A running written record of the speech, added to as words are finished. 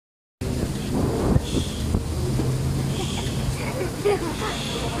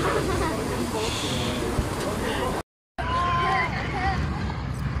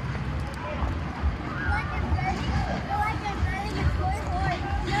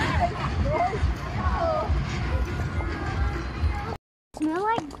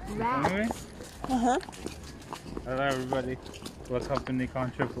Anyway? Hello everybody, welcome to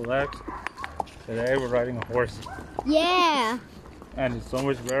Nikon Triple X. Today we're riding a horse. Yeah. And it's so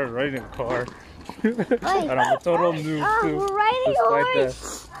much better riding a car. And I'm a total noob too. We're riding a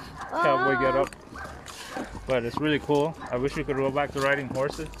horse. The cowboy get up. But it's really cool. I wish we could go back to riding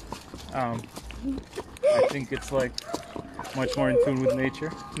horses. I think it's like much more in tune with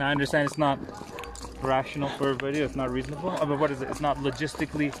nature. Now I understand it's not rational for everybody, it's not reasonable. I mean, what is it? It's not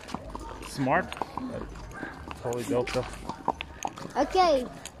logistically smart. But totally dope though. Okay.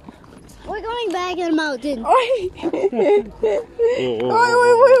 We're going back in the mountain. Oi!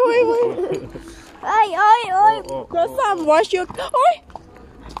 Oi! Có some wash your... Oi!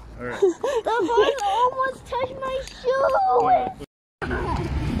 Alright. The horse almost touched my shoe.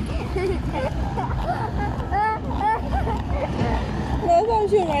 Last time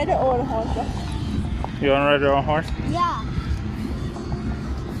she ride the old horse. You want to ride your own horse? Yeah.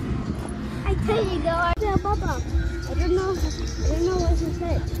 I tell you, go. Yeah, Papa. I don't know what to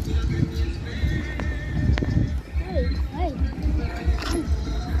say. Hey.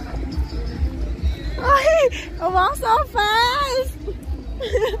 I walk so fast.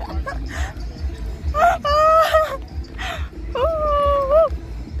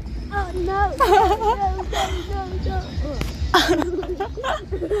 Oh no.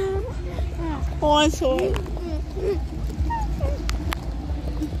 Horse.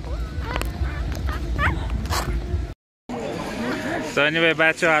 anyway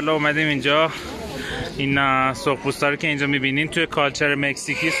بچه ها الان اومدیم اینجا. این سرخپوستا رو که اینجا میبینین توی کالچر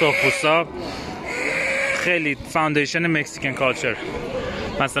مکزیکی، سرخپوستا خیلی فاندیشن مکزیکن کالچر.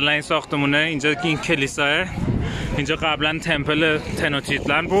 مثلا این ساختمونه اینجا که این کلیساه، اینجا قبلا تمپل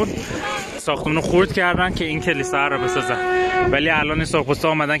تنوتیتلن بود، ساختمون خورد کردن که این کلیسا رو بسازن، ولی الان این سرخپوستا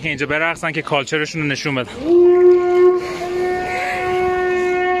اومدن که اینجا برقصن که کالچرشون رو نشون بدن.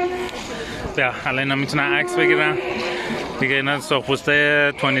 بیا الان اینا میتونن عکس بگیرن دیگه. اینا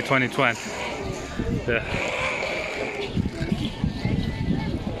سرخپوستای 2022.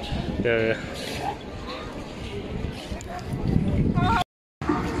 بیا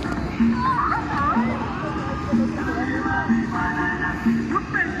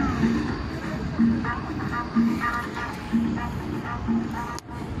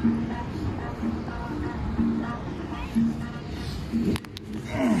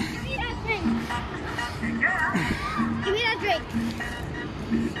Give me that drink.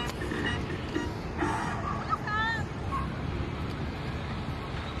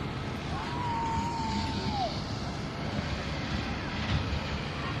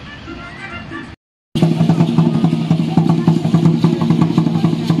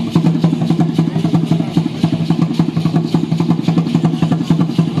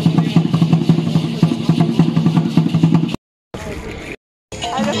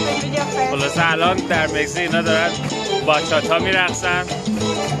 خلاصه الان در مکزیک اینا دارن باچاتا میرقصن،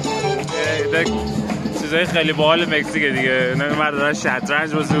 چیزای خیلی باحال مکزیکه دیگه. اینا مرد دارن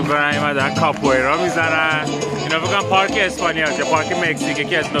شطرنج بازی میکنن، این مرد دارن کاپوئیرا میزنن. اینا فکر کنم پارک اسپانیا که پارک مکزیکه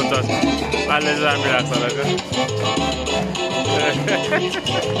که اسنوتاست. بله دارن میرقصن.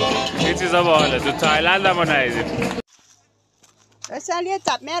 این چیزا باحاله. تو تایلند هم ندیدیم. روشالیه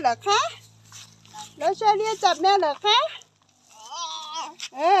จับแม่เหรอคะروشالیهจับแม่เหรอคะ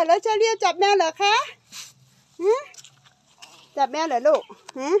روشالیهจับแม่เหรอคะจับแม่เหรอลูก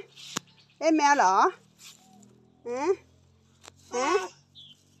เอ้แม่เหรอ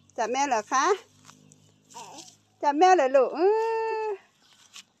จับแม่เหรอคะจับแม่เหรอลูก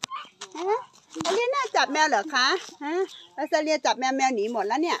เรียนน่าจับแมวเหรอคะแล้วจะเรียนจับแมวหนีหมด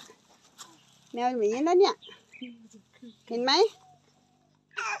แล้วเนี่ยแมวหนีแล้วเนี่ยเห็นไหม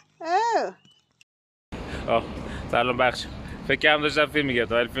سلام بخش. فکر کردم داشتم فیلم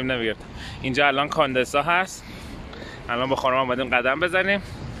میگرفتم ولی فیلم نمیگرفتم. اینجا الان کندساه هست. الان با خانم اومدیم قدم بزنیم.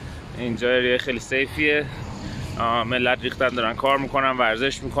 اینجا اریه خیلی سیفیه. ملت ریختن دارن کار میکنن،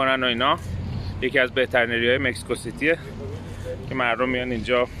 ورزش میکنن و اینا. یکی از بهترین اریای مکزیکو سیتیه که مردم میان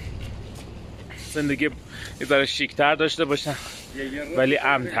اینجا زندگی یه ذره شیک‌تر داشته باشن ولی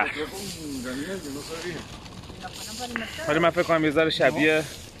امن‌تر. ولی من فکر کنم یه ذره شبیه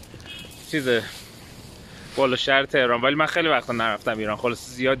چیزه بالا شهر تهران، ولی من خیلی وقتا نرفتم ایران، خلاص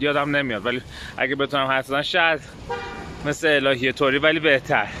زیاد یادم نمیاد، ولی اگه بتونم حدس بزنم شاید مثل الهیه طوری ولی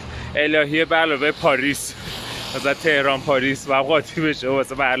بهتر. الهیه به علاوه پاریس، مثلا تهران پاریس و قاطی بشه و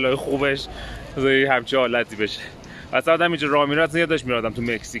مثلا به علاوه خوبش مثلا همچین حالتی بشه. مثلا آدم اینجا راه میره یادش میاد آدم تو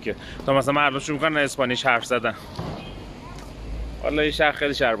مکزیکه تا مثلا مردم شروع میکنن اسپانیش حرف زدن. والا این شهر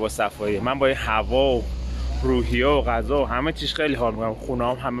خیلی شهر با صفاییه. من با این هوا و روحیه و غذا و همه چیز خیلی حال میکنم. خونه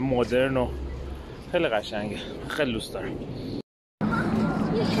هم همه مدرن و خیلی قشنگه. خیلی دوست دارم.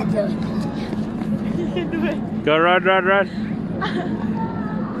 Go run, run, run.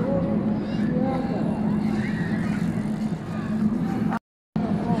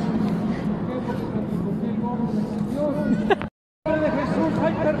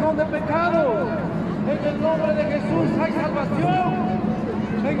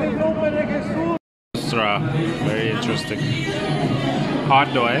 Very interesting. Hard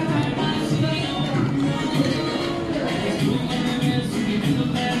though, eh?